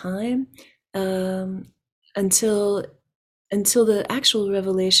at a time, um until the actual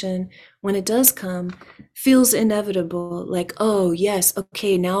revelation, when it does come, feels inevitable. Like, oh yes,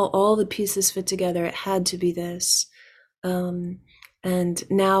 okay, now all the pieces fit together, it had to be this. um, and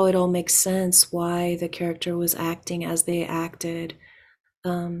now it all makes sense why the character was acting as they acted.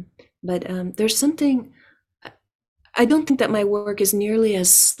 um, but there's something, I don't think that my work is nearly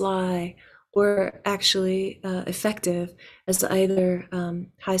as sly or actually effective as either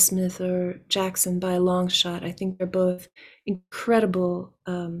Highsmith or Jackson by a long shot. I think they're both incredible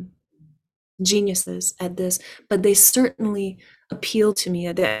geniuses at this, but they certainly appeal to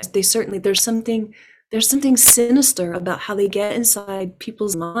me. They certainly, there's something sinister about how they get inside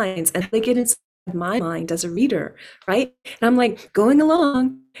people's minds, and they get inside my mind as a reader, right? And I'm like going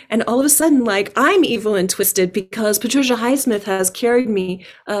along, and all of a sudden, like, I'm evil and twisted because Patricia Highsmith has carried me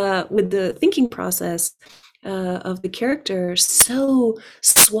with the thinking process of the character so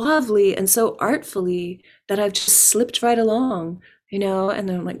suavely and so artfully that I've just slipped right along. And then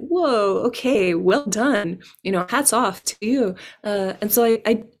I'm like, whoa, okay, well done, hats off to you. And so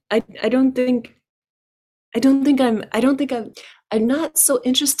I don't think I'm not so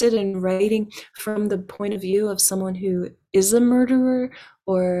interested in writing from the point of view of someone who is a murderer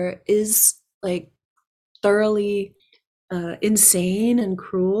or is, like, thoroughly insane and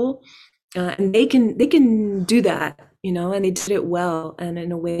cruel. And they can do that, and they did it well and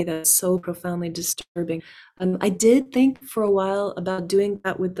in a way that's so profoundly disturbing. I did think for a while about doing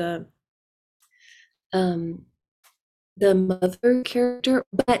that with um, the mother character,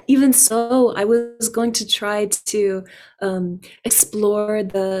 but even so, I was going to try to explore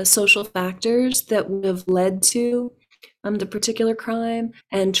the social factors that would have led to the particular crime,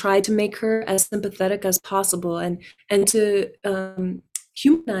 and try to make her as sympathetic as possible, and to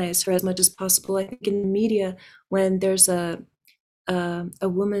humanize her as much as possible. I think in the media, when there's a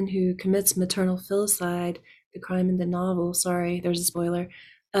woman who commits maternal filicide, the crime in the novel. Sorry, there's a spoiler.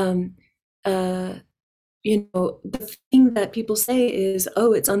 Um, uh, the thing that people say is,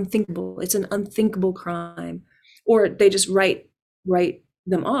 oh, it's unthinkable. It's an unthinkable crime, or they just write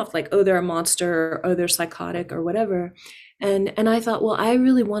them off like, oh, they're a monster, or oh, they're psychotic, or whatever. And I thought, well, I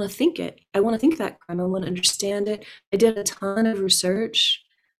really want to think it. I want to think that crime. I want to understand it. I did a ton of research,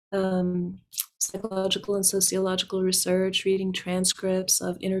 um, psychological and sociological research, reading transcripts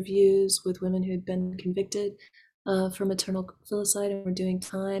of interviews with women who'd been convicted for maternal filicide, and were doing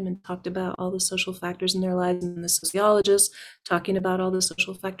time and talked about all the social factors in their lives, and the sociologists talking about all the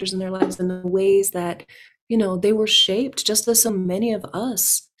social factors in their lives and the ways that, they were shaped, just as so many of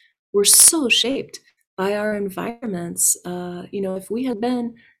us were so shaped by our environments. If we had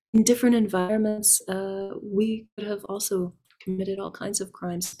been in different environments, we could have also committed all kinds of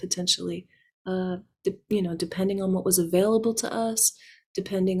crimes potentially, depending on what was available to us,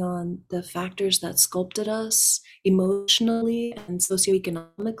 depending on the factors that sculpted us emotionally and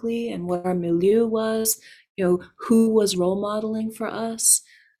socioeconomically, and what our milieu was, who was role modeling for us,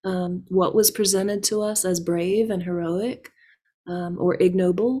 what was presented to us as brave and heroic, or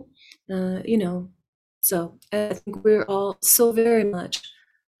ignoble, So I think we're all so very much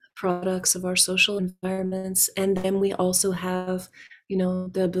products of our social environments. And then we also have,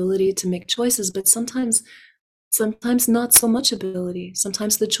 the ability to make choices, but sometimes not so much ability.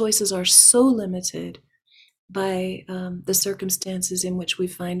 Sometimes the choices are so limited by the circumstances in which we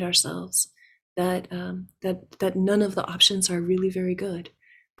find ourselves that none of the options are really very good.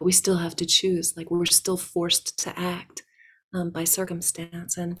 But we still have to choose. Like, we're still forced to act by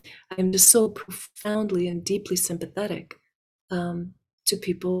circumstance. And I'm just so profoundly and deeply sympathetic to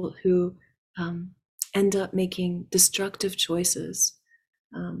people who end up making destructive choices,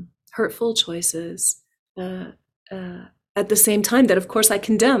 hurtful choices, at the same time that, of course, I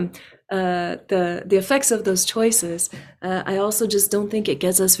condemn the effects of those choices. I also just don't think it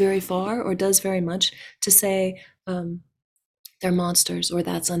gets us very far or does very much to say they're monsters or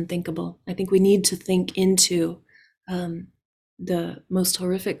that's unthinkable. I think we need to think into the most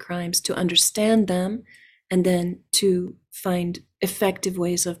horrific crimes to understand them, and then to find effective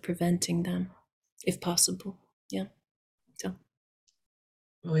ways of preventing them, if possible. Yeah. So.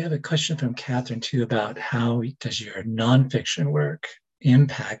 Well, we have a question from Catherine too about how does your nonfiction work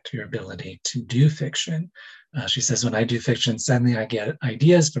impact your ability to do fiction? She says, when I do fiction, suddenly I get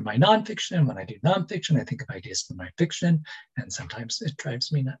ideas for my nonfiction. When I do nonfiction, I think of ideas for my fiction, and sometimes it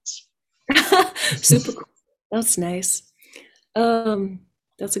drives me nuts. Super cool. That's nice.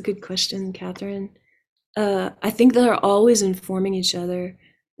 That's a good question, Catherine. I think they're always informing each other,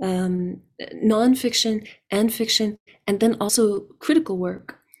 nonfiction and fiction, and then also critical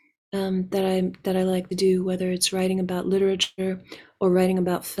work that I like to do, whether it's writing about literature or writing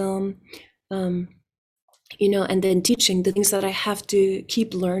about film, and then teaching the things that I have to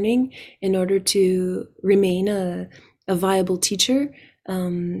keep learning in order to remain a viable teacher.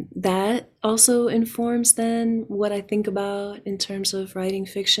 That also informs then what I think about in terms of writing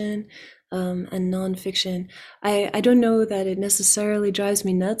fiction and nonfiction. I don't know that it necessarily drives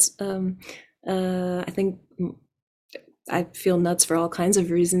me nuts. I think I feel nuts for all kinds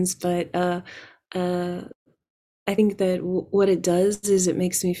of reasons, but I think that what it does is it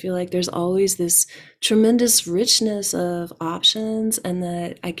makes me feel like there's always this tremendous richness of options, and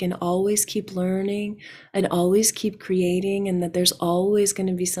that I can always keep learning and always keep creating, and that there's always going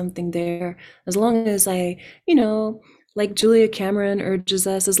to be something there as long as I, like Julia Cameron urges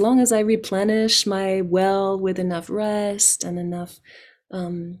us, as long as I replenish my well with enough rest and enough,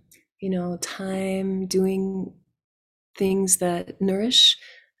 time doing things that nourish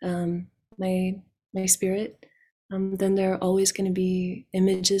my spirit, then there are always going to be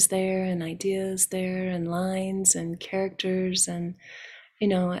images there and ideas there and lines and characters, and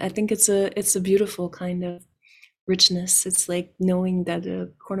I think it's a beautiful kind of richness. It's like knowing that a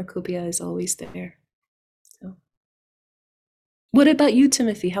cornucopia is always there. So, what about you,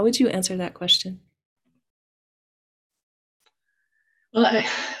 Timothy? How would you answer that question? Well,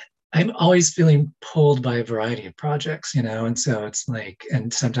 I'm always feeling pulled by a variety of projects, and so it's like,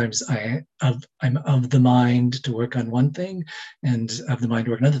 and sometimes I'm of the mind to work on one thing, and of the mind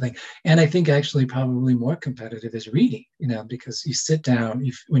to work on another thing. And I think actually probably more competitive is reading, because you sit down,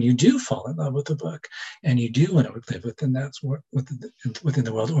 when you do fall in love with a book, and you do want to live within within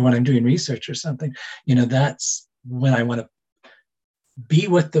the world, or when I'm doing research or something, that's when I want to be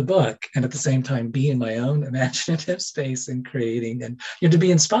with the book and at the same time be in my own imaginative space and creating, and to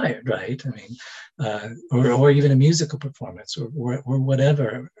be inspired, right? I mean, or even a musical performance, or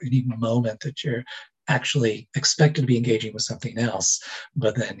whatever, any moment that you're actually expected to be engaging with something else,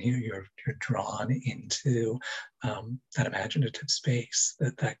 but then you're drawn into that imaginative space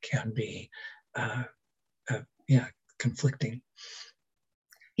that can be yeah, conflicting.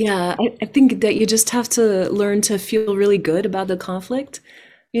 Yeah, I think that you just have to learn to feel really good about the conflict.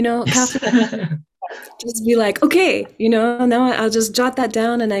 Yes. Kafka just be like, okay, now I'll just jot that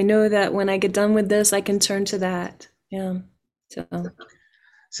down, and I know that when I get done with this, I can turn to that. Yeah. So,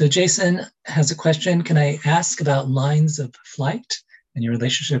 So Jason has a question. Can I ask about lines of flight and your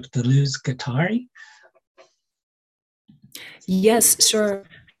relationship with Deleuze-Guattari? yes, sure.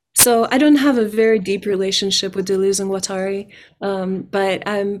 So I don't have a very deep relationship with Deleuze and Guattari, but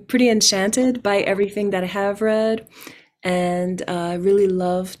I'm pretty enchanted by everything that I have read. And I really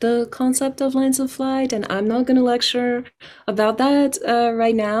love the concept of lines of flight. And I'm not going to lecture about that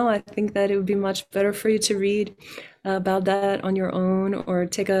right now. I think that it would be much better for you to read about that on your own or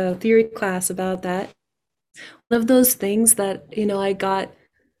take a theory class about that. One of those things that, I got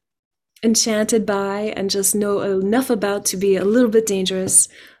enchanted by and just know enough about to be a little bit dangerous.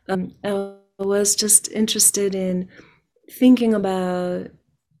 I was just interested in thinking about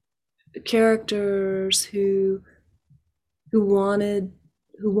characters who wanted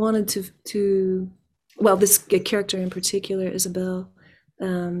to well, this character in particular, Isabel,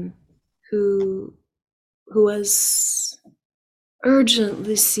 um, who was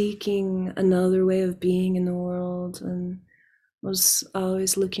urgently seeking another way of being in the world and was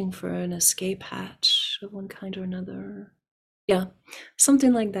always looking for an escape hatch of one kind or another. Yeah,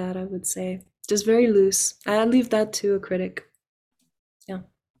 something like that, I would say. Just very loose. I leave that to a critic. Yeah.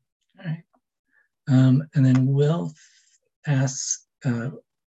 All right. And then Will asks,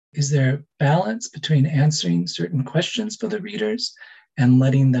 is there balance between answering certain questions for the readers and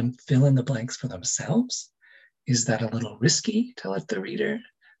letting them fill in the blanks for themselves? Is that a little risky to let the reader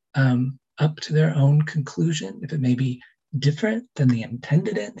up to their own conclusion if it may be different than the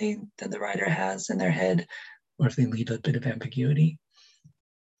intended ending that the writer has in their head, or if they leave a bit of ambiguity?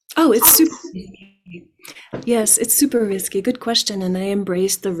 Oh, it's super risky. Yes, it's super risky. Good question, and I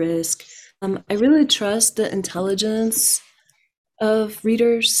embrace the risk. I really trust the intelligence of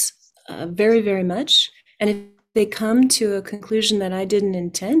readers very, very much. And if they come to a conclusion that I didn't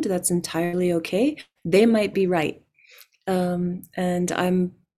intend, that's entirely okay. They might be right. And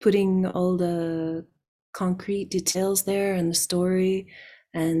I'm putting all the concrete details there and the story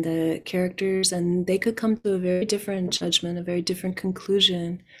and the characters, and they could come to a very different judgment, a very different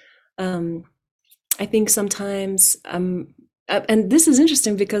conclusion. Um, I think sometimes, and this is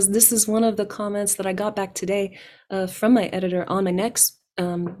interesting because this is one of the comments that I got back today from my editor on my next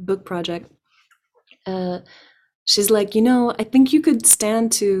book project. She's like, I think you could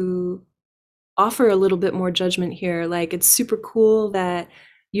stand to offer a little bit more judgment here. Like, it's super cool that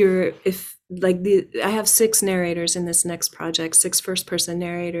I have 6 narrators in this next project, 6 first person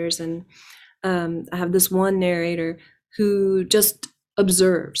narrators, and I have this one narrator who just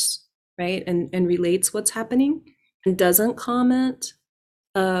observes, right, and relates what's happening and doesn't comment.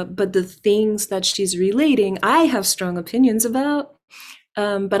 But the things that she's relating, I have strong opinions about,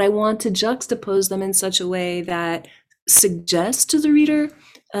 but I want to juxtapose them in such a way that suggests to the reader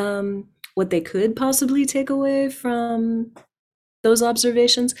what they could possibly take away from those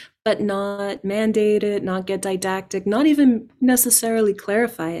observations, but not mandate it, not get didactic, not even necessarily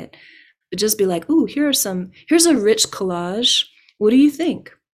clarify it, but just be like, "Ooh, here's a rich collage. What do you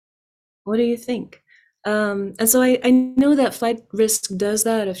think? What do you think?" And so I know that Flight Risk does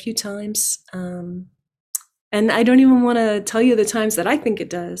that a few times, and I don't even want to tell you the times that I think it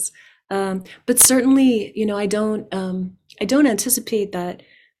does. But certainly, I don't anticipate that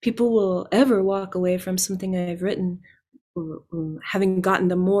people will ever walk away from something I've written having gotten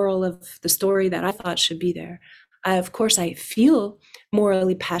the moral of the story that I thought should be there. Of course, I feel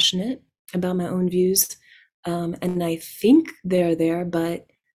morally passionate about my own views, and I think they're there, but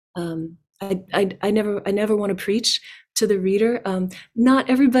I never want to preach to the reader. Not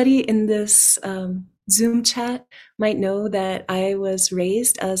everybody in this Zoom chat might know that I was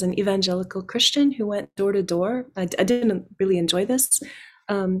raised as an evangelical Christian who went door to door. I didn't really enjoy this.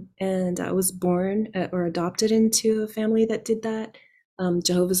 And I was born or adopted into a family that did that.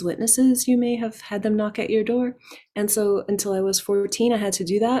 Jehovah's Witnesses, you may have had them knock at your door. And so until I was 14, I had to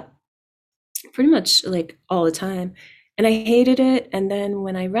do that pretty much like all the time. And I hated it. And then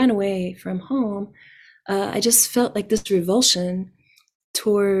when I ran away from home, I just felt like this revulsion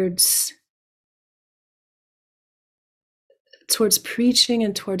towards preaching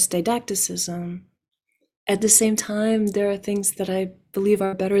and towards didacticism. At the same time, there are things that I believe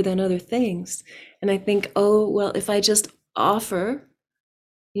are better than other things. And I think, oh, well, if I just offer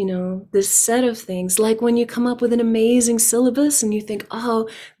this set of things. Like when you come up with an amazing syllabus and you think, oh,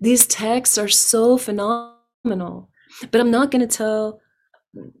 these texts are so phenomenal, but I'm not going to tell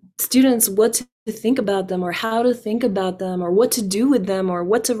students what to think about them or how to think about them or what to do with them or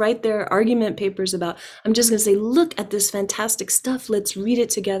what to write their argument papers about. I'm just going to say, look at this fantastic stuff. Let's read it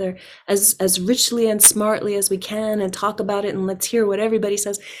together as richly and smartly as we can and talk about it, and let's hear what everybody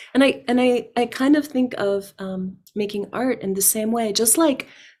says. And I kind of think of making art in the same way, just like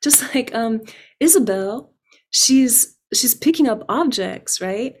Isabel. She's picking up objects,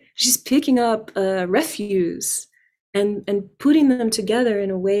 right? She's picking up refuse and putting them together in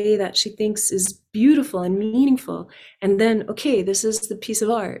a way that she thinks is beautiful and meaningful. And then, okay, this is the piece of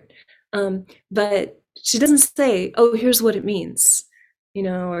art. But she doesn't say, oh, here's what it means,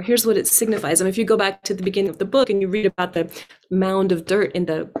 or here's what it signifies. And if you go back to the beginning of the book and you read about the mound of dirt in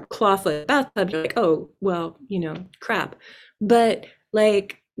the clawfoot bathtub, you're like, oh, well, crap. But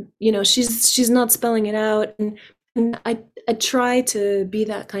like, she's not spelling it out. And I try to be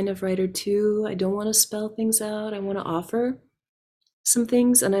that kind of writer too. I don't want to spell things out. I want to offer some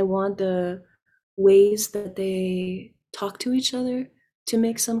things, and I want the ways that they talk to each other to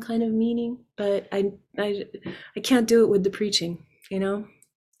make some kind of meaning. But I can't do it with the preaching.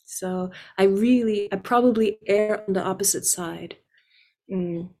 So I probably err on the opposite side.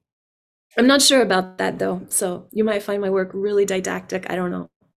 Mm. I'm not sure about that though. So you might find my work really didactic. I don't know.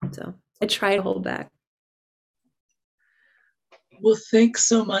 So I try to hold back. Well, thanks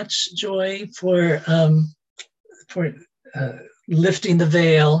so much, Joy, for lifting the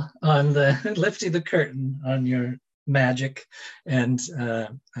veil on lifting the curtain on your magic and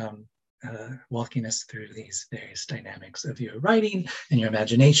walking us through these various dynamics of your writing and your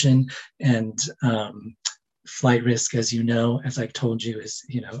imagination. And Flight Risk, as you know, as I've told you, is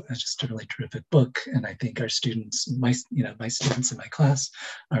just a really terrific book, and I think our students, my students in my class,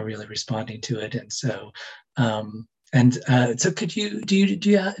 are really responding to it. And so. So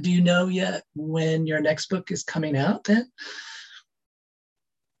do you know yet when your next book is coming out then?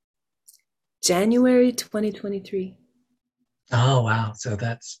 January 2023. Oh wow, so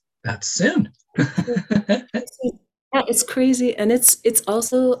that's soon. Yeah, it's crazy, and it's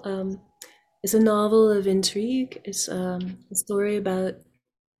also it's a novel of intrigue. It's a story about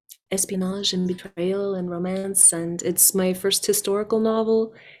espionage and betrayal and romance, and it's my first historical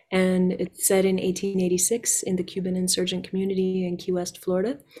novel, and it's set in 1886 in the Cuban insurgent community in Key West,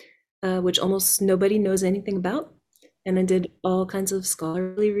 Florida, which almost nobody knows anything about. And I did all kinds of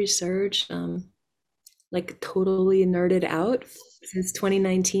scholarly research, like totally nerded out since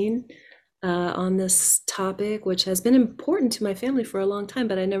 2019 on this topic, which has been important to my family for a long time,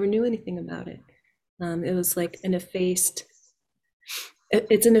 but I never knew anything about it. It was like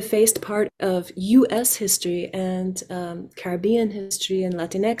it's an effaced part of US history and Caribbean history and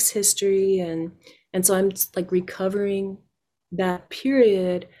Latinx history. And so I'm like recovering that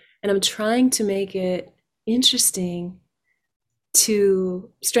period, and I'm trying to make it interesting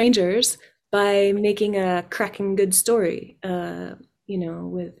to strangers by making a cracking good story,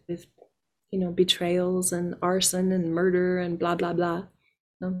 with betrayals and arson and murder and blah blah blah.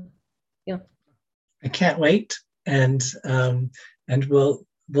 Yeah. I can't wait, and we'll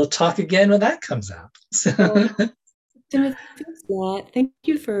talk again when that comes out. So. Well, Timothy, thanks a lot. Thank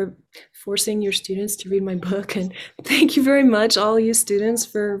you for forcing your students to read my book, and thank you very much, all you students,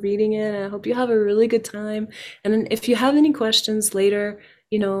 for reading it. I hope you have a really good time. And if you have any questions later,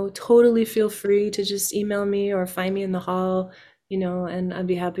 totally feel free to just email me or find me in the hall, and I'd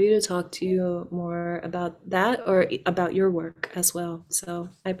be happy to talk to you more about that or about your work as well. So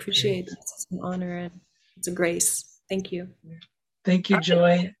I appreciate it. It's an honor and it's a grace. Thank you. Thank you,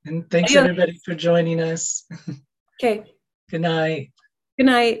 Joy, and thanks everybody for joining us. Okay. Good night. Good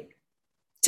night.